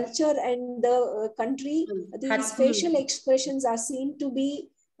the culture and the country, these facial expressions are seen to be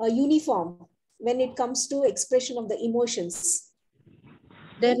uniform when it comes to expression of the emotions.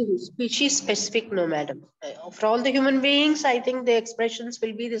 They're species specific, no, madam. For all the human beings, I think the expressions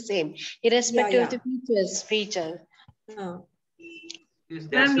will be the same, irrespective of the feature.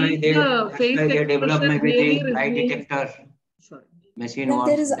 That's why they develop maybe the lie detector machine. Now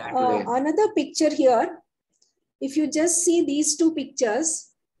there is another picture here. If you just see these two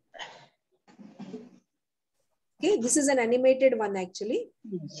pictures, okay, this is an animated one actually.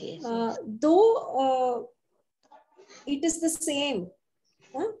 Yes. Though it is the same,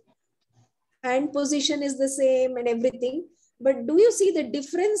 hand position is the same and everything, but do you see the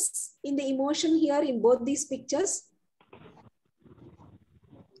difference in the emotion here in both these pictures?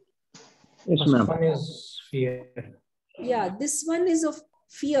 Yes, ma'am. One is fear. Yeah, this one is of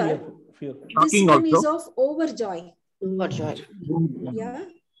fear. Fear. This one is of overjoy. Overjoy. Yeah.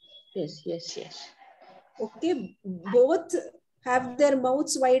 Yes. Okay, both have their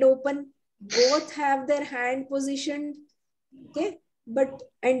mouths wide open, both have their hand positioned, okay,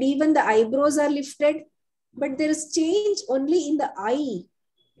 and even the eyebrows are lifted, but there is change only in the eye.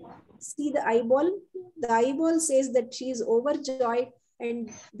 See the eyeball? The eyeball says that she is overjoyed, and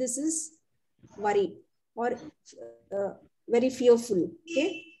this is worried or very fearful.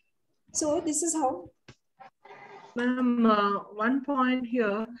 Okay, so this is how. Ma'am, one point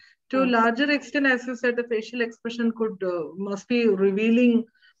here, to a larger extent, as you said, the facial expression must be revealing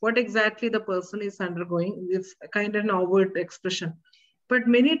what exactly the person is undergoing. It's kind of an overt expression. But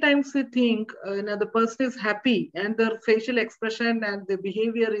many times we think the person is happy, and their facial expression and the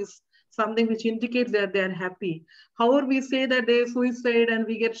behavior is something which indicates that they are happy. However, we say that they suicide and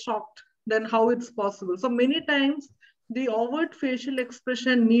we get shocked, then how it's possible. So many times the overt facial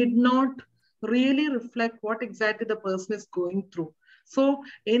expression need not really reflect what exactly the person is going through. So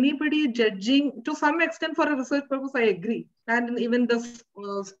anybody judging, to some extent for a research purpose, I agree. And even the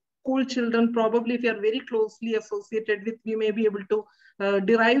school children, probably if you are very closely associated with, we may be able to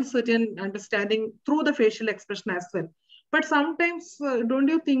derive certain understanding through the facial expression as well. But sometimes, don't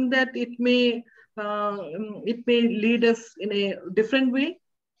you think that it may it may lead us in a different way.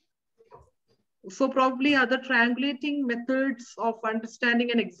 So probably other triangulating methods of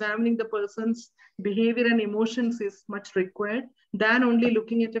understanding and examining the person's behavior and emotions is much required than only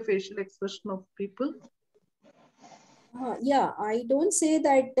looking at a facial expression of people. Yeah, I don't say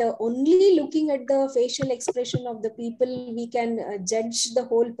that only looking at the facial expression of the people, we can judge the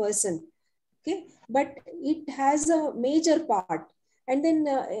whole person. Okay, but it has a major part. And then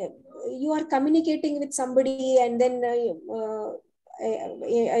you are communicating with somebody, and then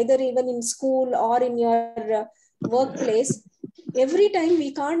either even in school or in your workplace, every time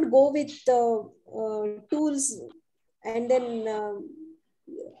we can't go with tools and then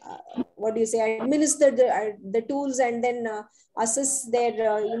what do you say, administer the tools and then assess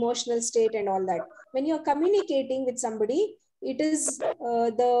their emotional state and all that. When you're communicating with somebody, it is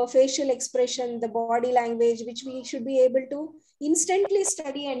the facial expression, the body language, which we should be able to instantly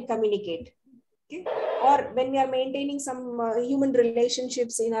study and communicate. Okay? Or when we are maintaining some human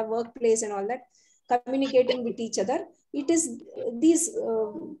relationships in our workplace and all that, communicating with each other, it is these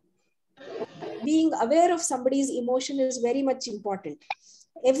being aware of somebody's emotion is very much important.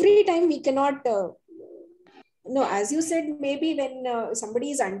 Every time we cannot, no, as you said, maybe when somebody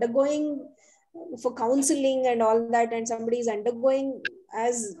is undergoing for counseling and all that, and somebody is undergoing,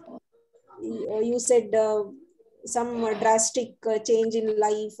 as you said, some drastic change in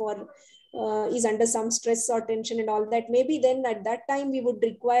life, or is under some stress or tension and all that, maybe then at that time we would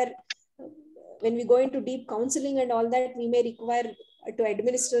require, when we go into deep counseling and all that, we may require to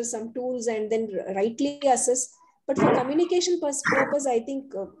administer some tools and then rightly assess. But for communication purpose, I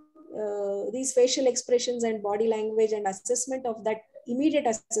think these facial expressions and body language and assessment of that, immediate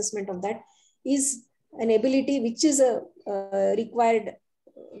assessment of that, is an ability which is required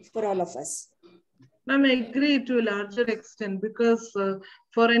for all of us. Ma'am, I agree to a larger extent, because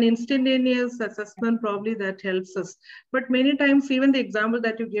for an instantaneous assessment, probably that helps us. But many times, even the example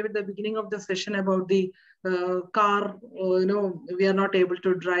that you gave at the beginning of the session about the car, we are not able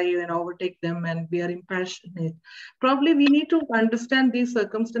to drive and overtake them and we are impassionate. Probably we need to understand these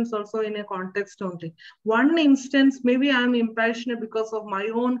circumstances also in a context only. One instance, maybe I'm impassionate because of my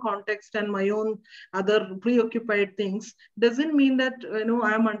own context and my own other preoccupied things, doesn't mean that,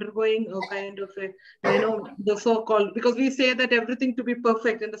 I'm undergoing a kind of a, the so-called, because we say that everything to be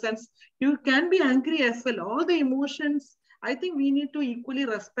perfect, in the sense you can be angry as well. All the emotions, I think we need to equally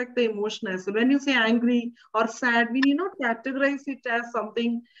respect the emotion as well. When you say angry or sad, we need not categorize it as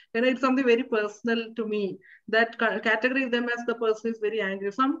something, it's something very personal to me, that categorize them as the person is very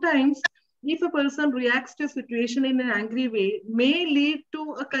angry. Sometimes if a person reacts to a situation in an angry way, may lead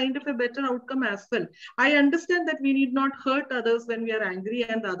to a kind of a better outcome as well. I understand that we need not hurt others when we are angry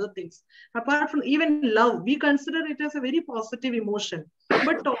and other things. Apart from even love, we consider it as a very positive emotion.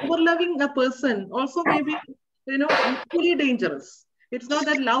 But over-loving a person also may be, equally dangerous. It's not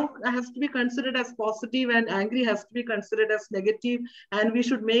that love has to be considered as positive and angry has to be considered as negative, and we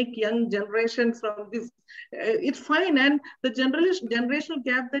should make young generations from this. It's fine. And the generational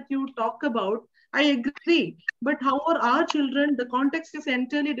gap that you talk about, I agree. But however, our children, the context is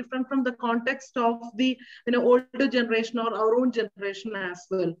entirely different from the context of the older generation or our own generation as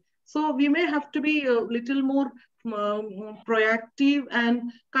well. So we may have to be a little more proactive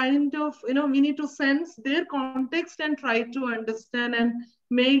and kind of, we need to sense their context and try to understand and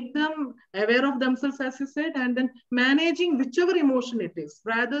make them aware of themselves, as you said, and then managing whichever emotion it is,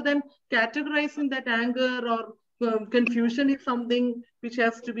 rather than categorizing that anger or confusion is something which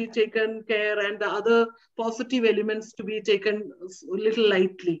has to be taken care, and the other positive elements to be taken a little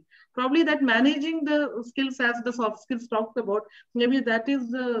lightly. Probably that managing the skills, as the soft skills talked about, maybe that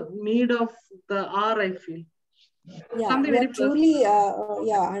is the need of the hour, I feel. Yeah, you are truly,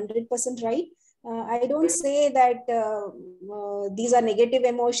 100% right. I don't say that these are negative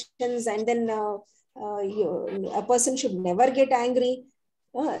emotions and then a person should never get angry.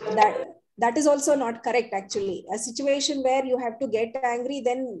 That is also not correct, actually. A situation where you have to get angry,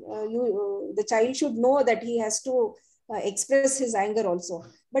 then the child should know that he has to express his anger also.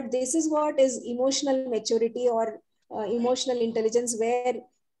 But this is what is emotional maturity or emotional intelligence, where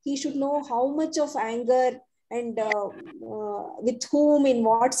he should know how much of anger and with whom, in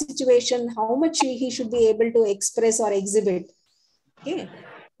what situation, how much he should be able to express or exhibit. Okay.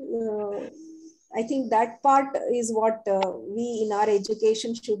 I think that part is what we in our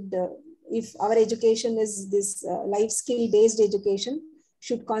education should, if our education is this life skill based education,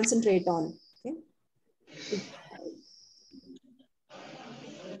 should concentrate on. Okay. Okay.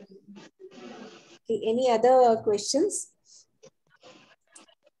 Any other questions?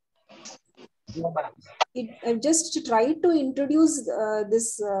 No, I've just tried to introduce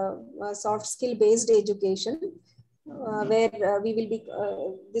this soft skill based education, where we will be,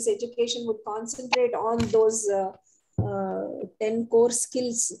 this education would concentrate on those 10 core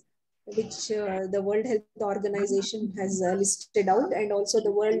skills which the World Health Organization has listed out, and also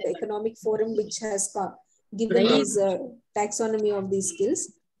the World Economic Forum, which has given these taxonomy of these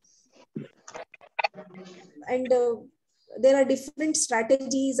skills. And there are different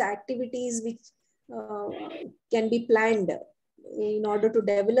strategies, activities which can be planned in order to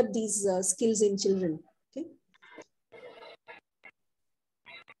develop these skills in children. Okay.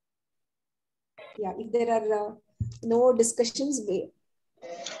 Yeah, if there are no discussions,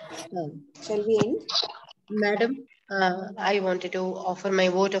 shall we end? Madam, I wanted to offer my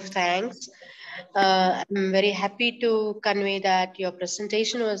vote of thanks. I'm very happy to convey that your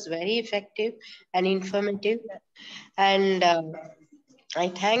presentation was very effective and informative. And I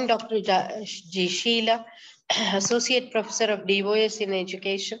thank Dr. G. Sheela, Associate Professor of DoS in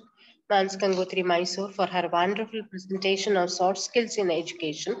Education, Mans Gangotri, Mysore, for her wonderful presentation of soft skills in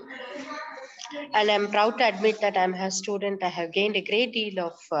education. And I'm proud to admit that I'm her student. I have gained a great deal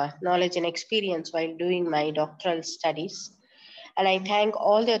of knowledge and experience while doing my doctoral studies. And I thank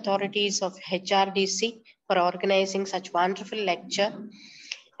all the authorities of HRDC for organizing such wonderful lecture.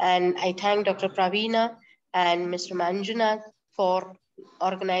 And I thank Dr. Praveena and Mr. Manjunath for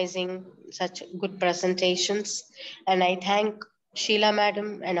organizing such good presentations. And I thank Sheela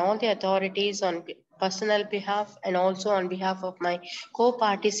Madam and all the authorities on personal behalf and also on behalf of my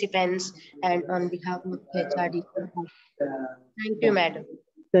co-participants and on behalf of HRDC. Thank you, Madam.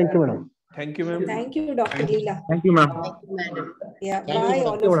 Thank you, madam. Thank you, ma'am. Thank you, Dr. Leela. Thank you, ma'am. Thank you, Madam. Yeah, Thank you, bye madam.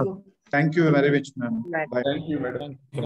 all of you. Thank you very much, ma'am. Bye. Thank you, madam.